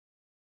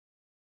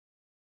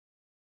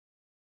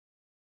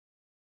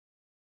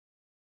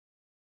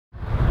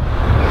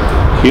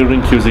Here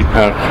in Cusick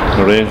Park,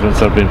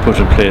 arrangements are being put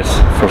in place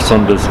for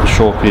Sunday's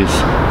showpiece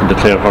in the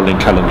Clare Hurling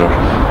calendar,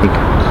 with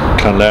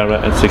Clare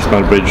and 6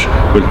 Mile Bridge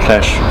will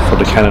clash for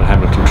the Canon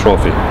Hamilton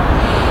Trophy.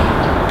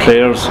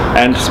 Players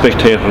and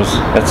spectators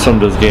at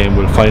Sunday's game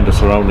will find the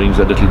surroundings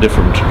a little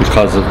different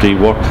because of the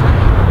work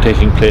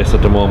taking place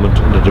at the moment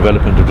in the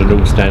development of the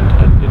new stand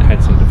and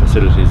enhancing the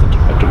facilities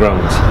at the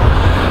grounds.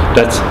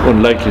 That's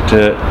unlikely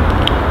to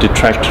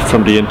detract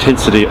from the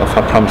intensity of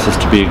what promises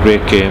to be a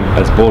great game,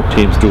 as both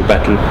teams do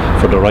battle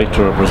for the right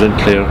to represent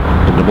Clare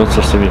in the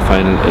Munster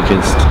semi-final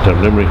against their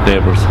Limerick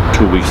neighbours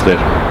 2 weeks later.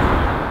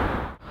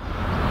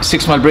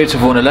 6 Mile Bridge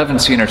have won 11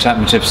 senior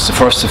championships, the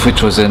first of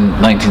which was in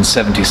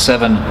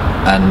 1977,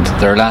 and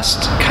their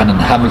last, Canon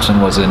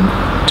Hamilton, was in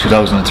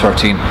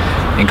 2013.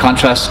 In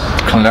contrast,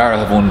 Clare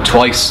have won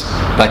twice,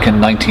 back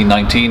in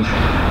 1919,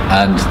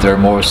 and their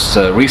most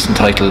recent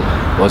title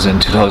was in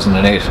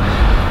 2008.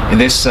 In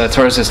this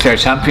Thursday's Clare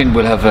Champion,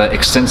 we'll have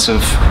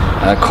extensive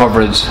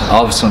coverage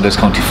of Sunday's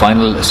county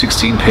final, a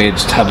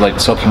 16-page tabloid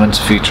supplement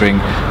featuring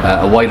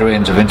a wide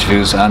range of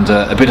interviews and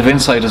a bit of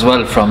insight as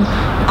well from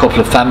a couple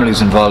of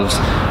families involved,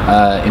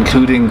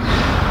 including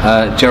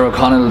Ger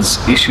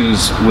O'Connell's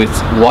issues with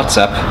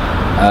WhatsApp.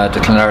 The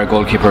Clare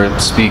goalkeeper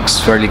speaks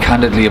fairly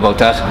candidly about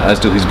that,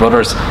 as do his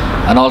brothers,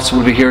 and also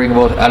we'll be hearing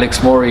about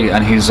Alex Morey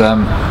and his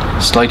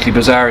slightly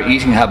bizarre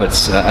eating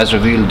habits, as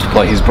revealed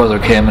by his brother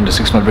Cayman, the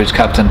 6 Mile Bridge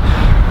captain,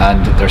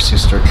 and their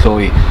sister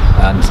Chloe,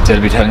 and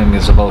they'll be telling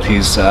us about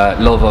his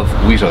love of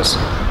Wheatos.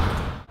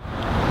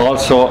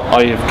 Also,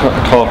 I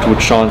have talked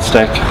with Sean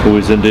Stack, who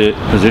is in the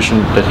position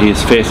that he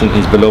is facing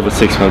his beloved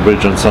 6 Mile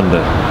Bridge on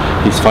Sunday.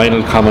 His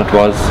final comment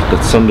was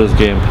that Sunday's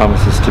game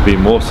promises to be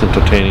most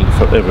entertaining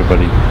for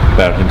everybody,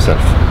 bar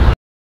himself.